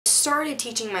started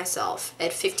teaching myself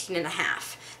at 15 and a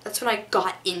half. That's when I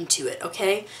got into it,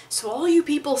 okay? So all you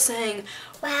people saying,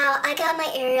 wow, I got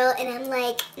my aerial and I'm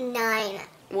like 9.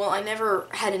 well, I never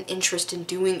had an interest in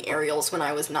doing aerials when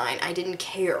I was 9. I didn't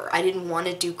care. I didn't want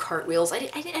to do cartwheels. I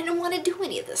didn't want to do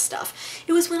any of this stuff.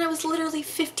 It was when I was literally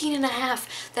 15 and a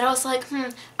half that I was like,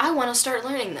 I want to start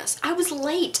learning this. I was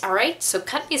late, alright? So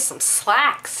cut me some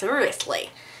slack, seriously.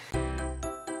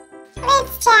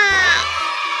 Let's chat!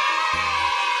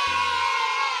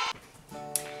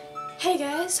 Hey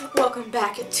guys, welcome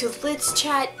back to Let's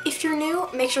Chat. If you're new,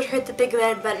 make sure to hit the big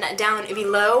red button down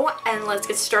below, and let's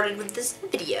get started with this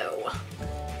video.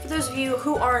 For those of you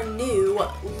who are new,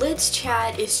 Let's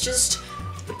Chat is just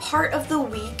the part of the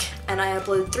week, and I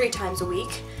upload 3 times a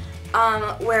week,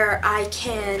 where I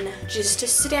can just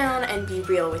sit down and be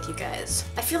real with you guys.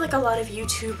 I feel like a lot of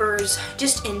YouTubers,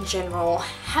 just in general,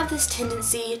 have this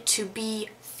tendency to be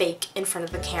fake in front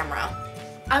of the camera.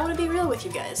 I want to be real with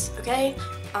you guys, okay?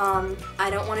 I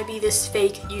don't want to be this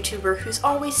fake YouTuber who's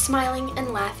always smiling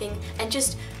and laughing and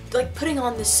just like putting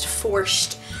on this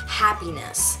forced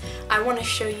happiness. I want to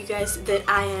show you guys that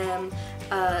I am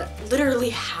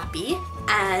literally happy,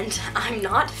 and I'm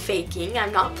not faking,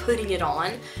 I'm not putting it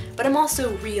on, but I'm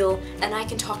also real, and I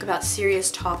can talk about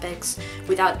serious topics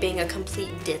without being a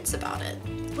complete ditz about it.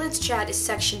 Let's Chat is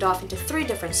sectioned off into 3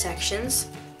 different sections: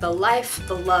 the life,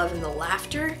 the love, and the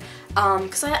laughter.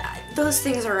 Because those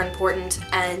things are important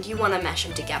and you want to mesh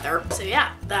them together. So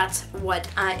yeah, that's what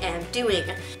I am doing.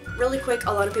 Really quick, a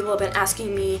lot of people have been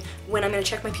asking me when I'm going to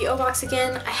check my P.O. box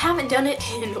again. I haven't done it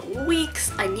in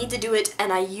weeks. I need to do it,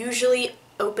 and I usually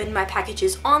open my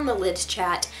packages on the Let's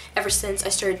Chat ever since I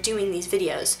started doing these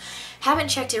videos. Haven't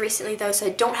checked it recently though, so I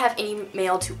don't have any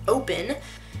mail to open.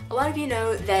 A lot of you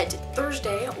know that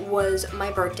Thursday was my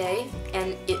birthday,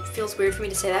 and it feels weird for me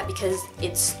to say that because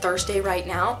it's Thursday right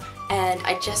now, and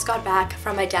I just got back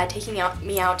from my dad taking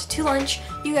me out to lunch.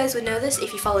 You guys would know this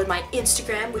if you followed my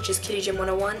Instagram, which is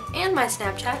KittyGem101, and my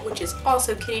Snapchat, which is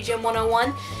also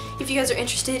KittyGem101. If you guys are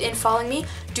interested in following me,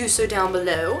 do so down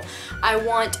below. I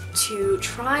want to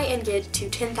try and get to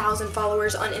 10,000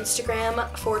 followers on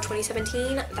Instagram for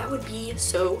 2017. That would be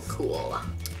so cool.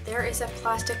 There is a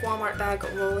plastic Walmart bag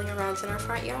rolling around in our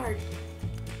front yard.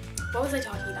 What was I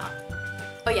talking about?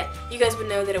 Oh yeah, you guys would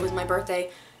know that it was my birthday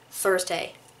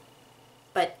Thursday,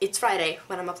 but it's Friday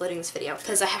when I'm uploading this video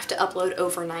because I have to upload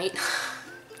overnight.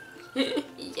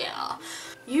 Yeah.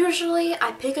 Usually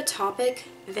I pick a topic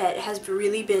that has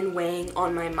really been weighing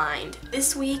on my mind.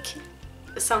 This week,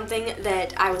 something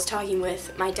that I was talking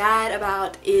with my dad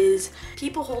about is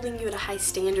people holding you at a high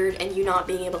standard and you not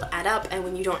being able to add up, and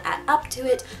when you don't add up to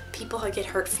it, people get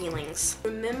hurt feelings.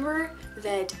 Remember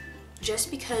that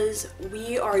just because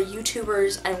we are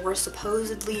YouTubers and we're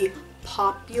supposedly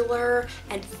popular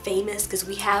and famous because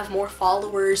we have more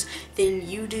followers than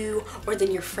you do or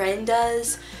than your friend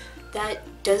does, that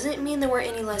doesn't mean that we're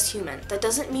any less human. That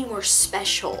doesn't mean we're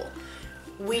special.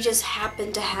 We just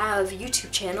happen to have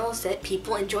YouTube channels that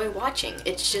people enjoy watching.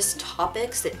 It's just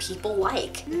topics that people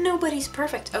like. Nobody's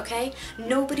perfect, okay?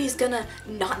 Nobody's gonna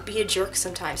not be a jerk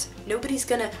sometimes. Nobody's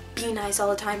gonna be nice all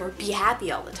the time or be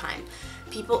happy all the time.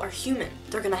 People are human.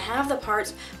 They're gonna have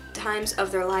the times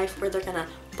of their life where they're gonna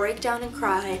break down and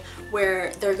cry,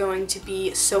 where they're going to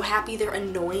be so happy they're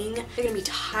annoying, they're gonna be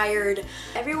tired.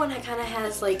 Everyone kind of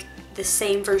has like the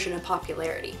same version of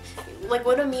popularity. Like,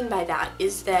 what I mean by that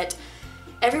is that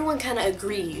everyone kind of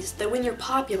agrees that when you're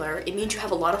popular, it means you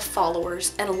have a lot of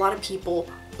followers and a lot of people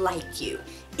like you.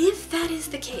 If that is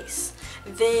the case,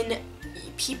 then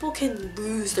people can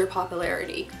lose their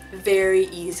popularity very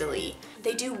easily.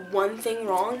 They do one thing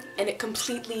wrong and it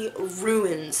completely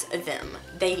ruins them.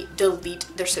 They delete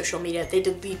their social media, they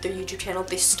delete their YouTube channel,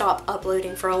 they stop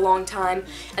uploading for a long time,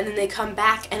 and then they come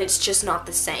back and it's just not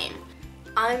the same.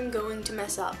 I'm going to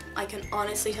mess up. I can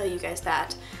honestly tell you guys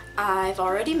that. I've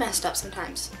already messed up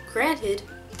sometimes. Granted,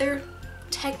 they're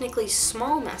technically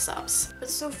small mess-ups, but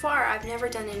so far I've never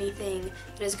done anything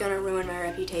that is gonna ruin my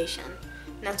reputation.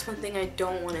 And that's one thing I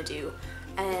don't want to do.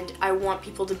 And I want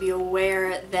people to be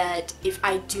aware that if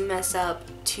I do mess up,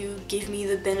 to give me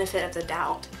the benefit of the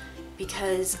doubt,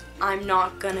 because I'm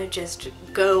not gonna just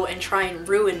go and try and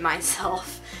ruin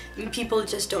myself. I mean, people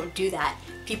just don't do that.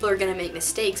 People are gonna make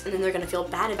mistakes and then they're gonna feel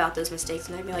bad about those mistakes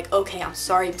and they're gonna be like, okay, I'm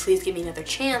sorry, please give me another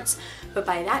chance. But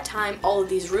by that time, all of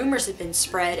these rumors have been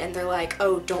spread and they're like,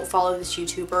 oh, don't follow this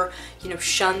YouTuber, you know,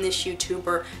 shun this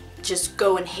YouTuber, just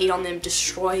go and hate on them,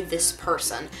 destroy this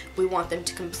person. We want them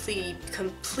to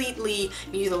completely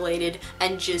mutilated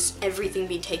and just everything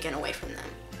be taken away from them.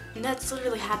 And that's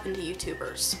literally happened to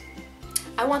YouTubers.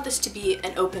 I want this to be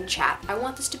an open chat. I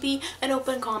want this to be an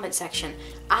open comment section.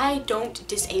 I don't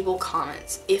disable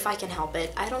comments if I can help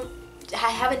it. I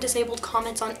haven't disabled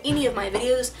comments on any of my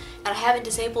videos, and I haven't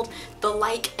disabled the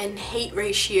like and hate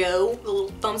ratio, the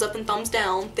little thumbs up and thumbs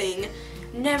down thing.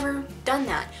 Never done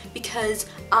that, because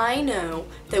I know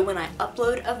that when I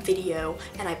upload a video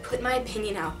and I put my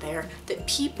opinion out there, that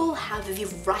people have the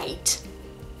right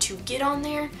to get on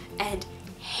there and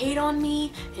hate on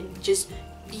me and just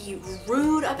be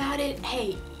rude about it.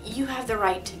 Hey, you have the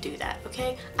right to do that,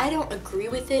 okay? I don't agree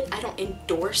with it, I don't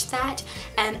endorse that,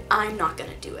 and I'm not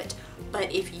gonna do it.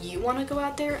 But if you want to go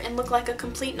out there and look like a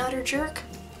complete and utter jerk,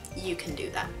 you can do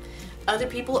that. Other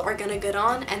people are gonna get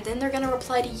on, and then they're gonna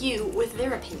reply to you with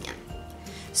their opinion.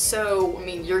 So, I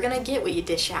mean, you're gonna get what you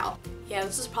dish out. Yeah,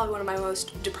 this is probably one of my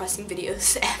most depressing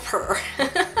videos ever.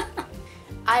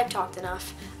 I've talked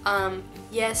enough.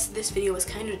 Yes, this video was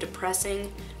kind of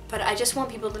depressing, but I just want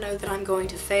people to know that I'm going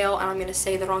to fail and I'm going to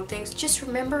say the wrong things. Just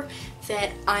remember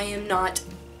that I am not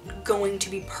going to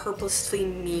be purposely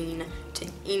mean to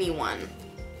anyone.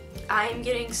 I'm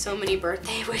getting so many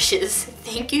birthday wishes.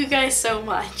 Thank you guys so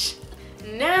much.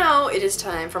 Now it is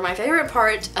time for my favorite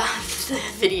part of the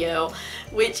video,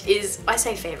 which is, I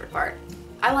say favorite part,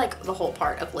 I like the whole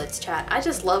part of Let's Chat. I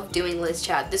just love doing Let's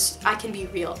Chat. I can be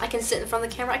real. I can sit in front of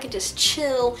the camera. I can just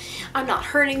chill. I'm not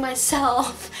hurting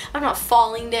myself. I'm not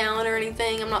falling down or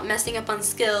anything. I'm not messing up on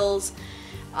skills.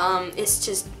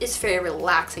 It's very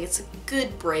relaxing. It's a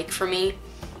good break for me.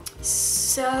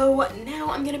 So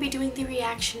now I'm gonna be doing the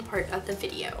reaction part of the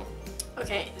video.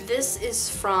 Okay, this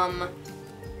is from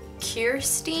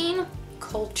Kirsten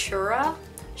Cultura.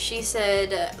 She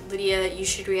said, Lydia, you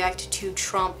should react to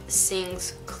Trump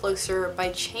Sings Closer by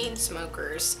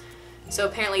Chainsmokers. So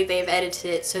apparently they've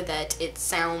edited it so that it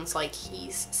sounds like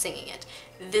he's singing it.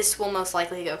 This will most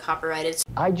likely go copyrighted.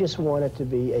 I just want it to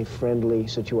be a friendly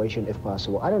situation if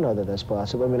possible. I don't know that that's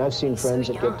possible. I mean, I've seen friends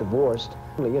that get divorced.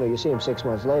 You know, you see them 6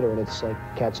 months later and it's like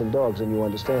cats and dogs and you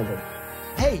understand them.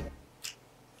 Hey!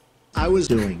 I was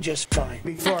doing just fine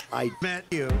before I met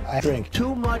you. I drink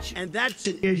too much, and that's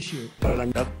an issue. But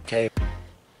I'm okay.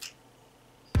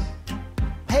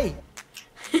 Hey!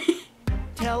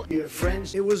 Tell your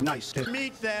friends it was nice to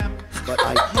meet them, but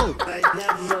I hope I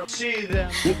never see them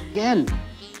again.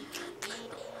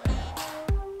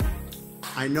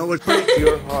 I know it breaks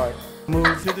your heart.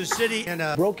 Moved to the city in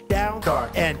a broke-down car,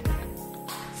 and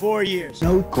 4 years.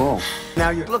 No call. Now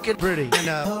you're looking pretty in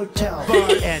a hotel bar,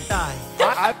 and I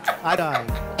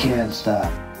died. Can't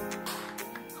stop.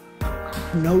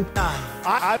 No time.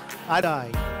 I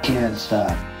died. Can't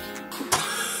stop.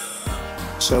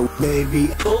 So baby,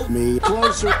 pull me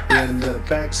closer in the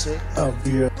backseat of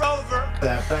your Rover.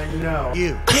 That I know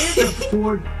you can't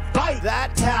afford. Bite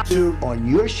that tattoo on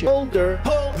your shoulder.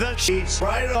 Pull the sheets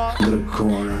right off the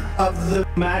corner of the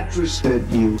mattress that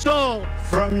you stole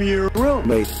from your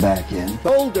roommate back in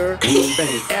Boulder. We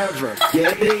ain't ever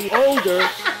getting older.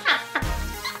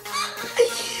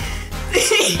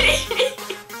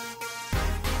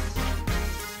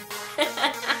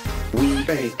 We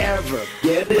ain't ever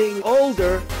getting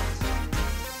older.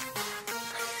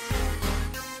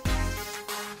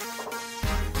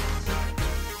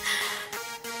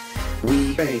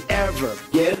 We ain't ever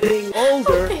getting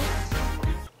older.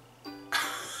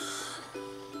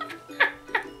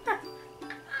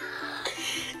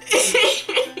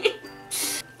 Okay.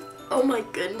 Oh my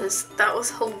goodness, that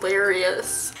was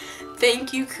hilarious.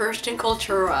 Thank you, Kirsten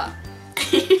Cultura.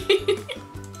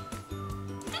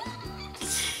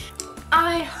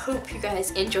 I hope you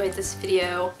guys enjoyed this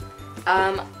video.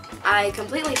 I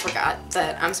completely forgot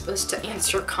that I'm supposed to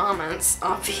answer comments,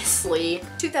 obviously.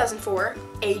 2004,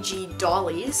 AG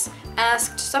Dollies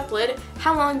asked Suplid,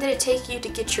 how long did it take you to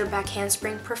get your back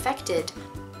handspring perfected?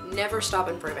 Never stop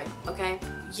improving, okay?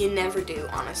 You never do,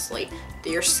 honestly.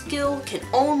 Your skill can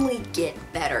only get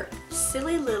better.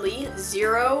 Silly Lily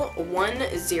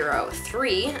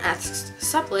 0103 asks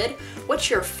Suplid,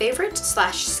 what's your favorite /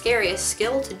 scariest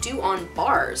skill to do on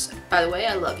bars? By the way,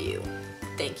 I love you.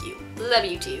 Thank you. Love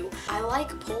you too. I like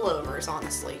pullovers,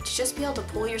 honestly. To just be able to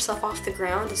pull yourself off the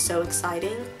ground is so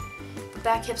exciting. The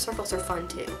back hip circles are fun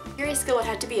too. Scary skill would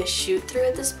have to be a shoot through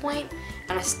at this point,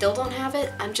 and I still don't have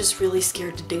it. I'm just really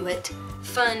scared to do it.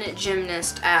 Fun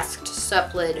Gymnast asked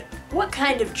Suplid, what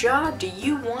kind of job do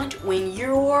you want when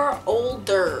you're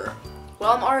older?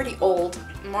 Well, I'm already old.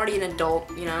 I'm already an adult,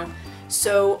 you know.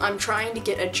 So I'm trying to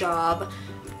get a job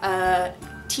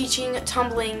teaching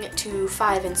tumbling to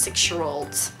 5- and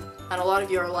 6-year-olds. And a lot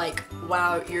of you are like,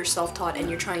 wow, you're self-taught and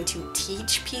you're trying to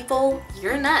teach people?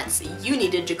 You're nuts. You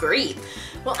need a degree.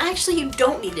 Well, actually, you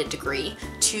don't need a degree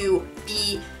to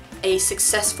be a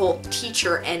successful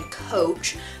teacher and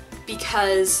coach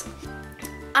because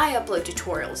I upload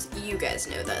tutorials, you guys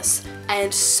know this,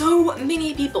 and so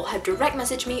many people have direct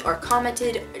messaged me or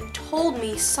commented and told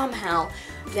me somehow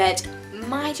that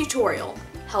my tutorial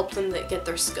helped them get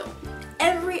their skill.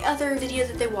 Every other video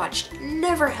that they watched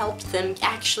never helped them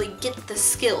actually get the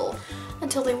skill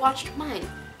until they watched mine,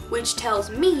 which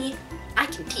tells me I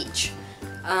can teach.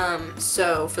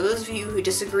 So for those of you who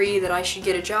disagree that I should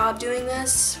get a job doing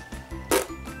this,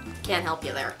 can't help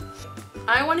you there.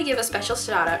 I want to give a special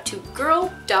shout out to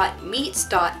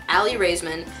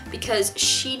girl.meets.allyraisman because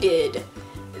she did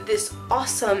this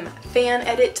awesome fan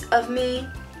edit of me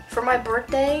for my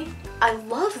birthday. I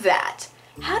love that.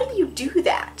 How do you do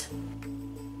that?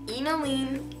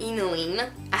 Enaline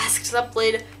asked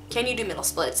Suplid, can you do middle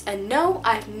splits? And no,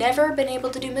 I've never been able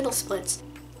to do middle splits,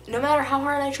 no matter how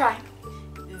hard I try.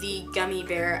 The Gummy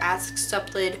Bear asks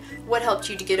Suplid, what helped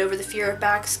you to get over the fear of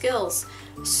back skills?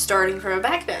 Starting from a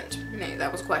back bend. Maybe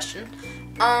that was a question.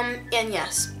 And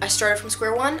yes, I started from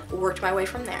square one, worked my way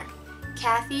from there.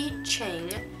 Kathy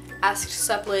Chang asked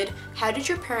Suplid, how did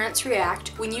your parents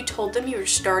react when you told them you were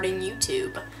starting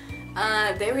YouTube?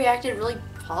 They reacted really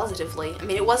positively. I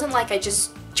mean, it wasn't like I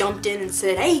just jumped in and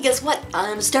said, hey, guess what?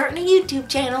 I'm starting a YouTube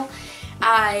channel.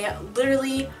 I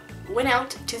literally went out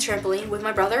to the trampoline with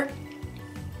my brother.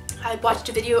 I watched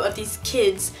a video of these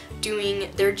kids doing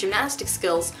their gymnastic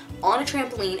skills on a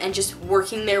trampoline and just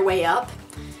working their way up.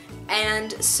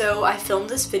 And so I filmed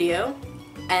this video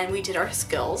and we did our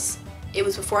skills. It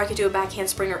was before I could do a back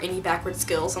handspring or any backward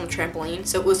skills on the trampoline,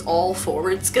 so it was all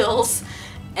forward skills.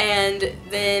 And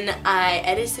then I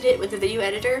edited it with a video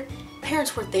editor.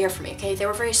 Parents were there for me, okay? They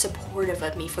were very supportive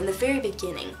of me from the very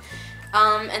beginning.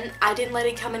 And I didn't let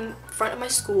it come in front of my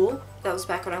school. That was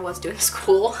back when I was doing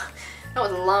school. That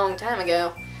was a long time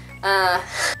ago.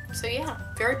 So yeah,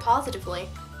 very positively.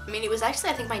 I mean, it was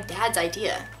actually, I think, my dad's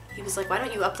idea. He was like, why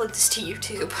don't you upload this to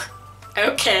YouTube?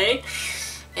 Okay.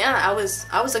 Yeah, I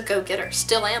was a go-getter.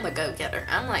 Still am a go-getter.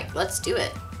 I'm like, let's do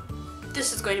it.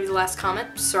 This is going to be the last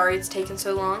comment. Sorry it's taken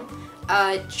so long.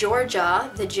 Georgia,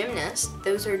 the gymnast,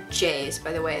 those are J's,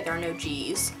 by the way, there are no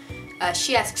G's.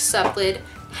 She asks Suplid,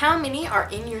 how many are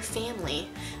in your family?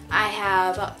 I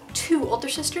have 2 older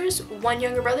sisters, 1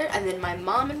 younger brother, and then my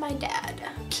mom and my dad.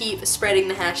 Keep spreading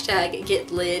the hashtag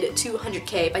GetLid to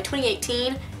 100K by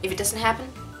 2018. If it doesn't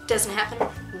happen,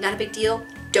 not a big deal,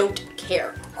 don't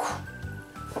care.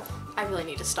 I really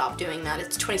need to stop doing that.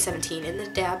 It's 2017 and the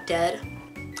dab dead.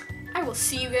 I will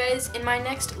see you guys in my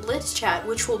next Lids chat,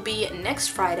 which will be next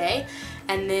Friday,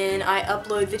 and then I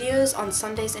upload videos on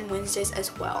Sundays and Wednesdays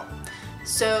as well.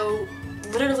 So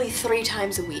literally 3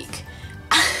 times a week.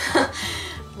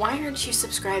 Why aren't you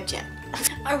subscribed yet?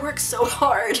 I work so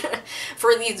hard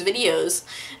for these videos,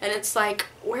 and it's like,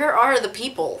 where are the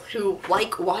people who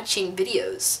like watching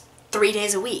videos 3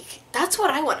 days a week? That's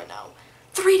what I want to know.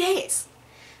 3 days.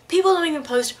 People don't even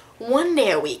post 1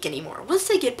 day a week anymore. Once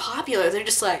they get popular, they're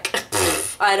just like,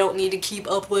 I don't need to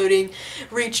keep uploading,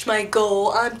 reached my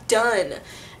goal, I'm done.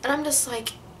 And I'm just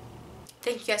like,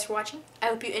 thank you guys for watching. I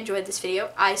hope you enjoyed this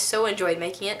video. I so enjoyed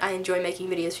making it. I enjoy making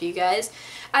videos for you guys.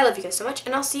 I love you guys so much,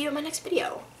 and I'll see you in my next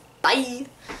video. Bye!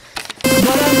 But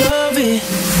I love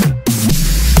it.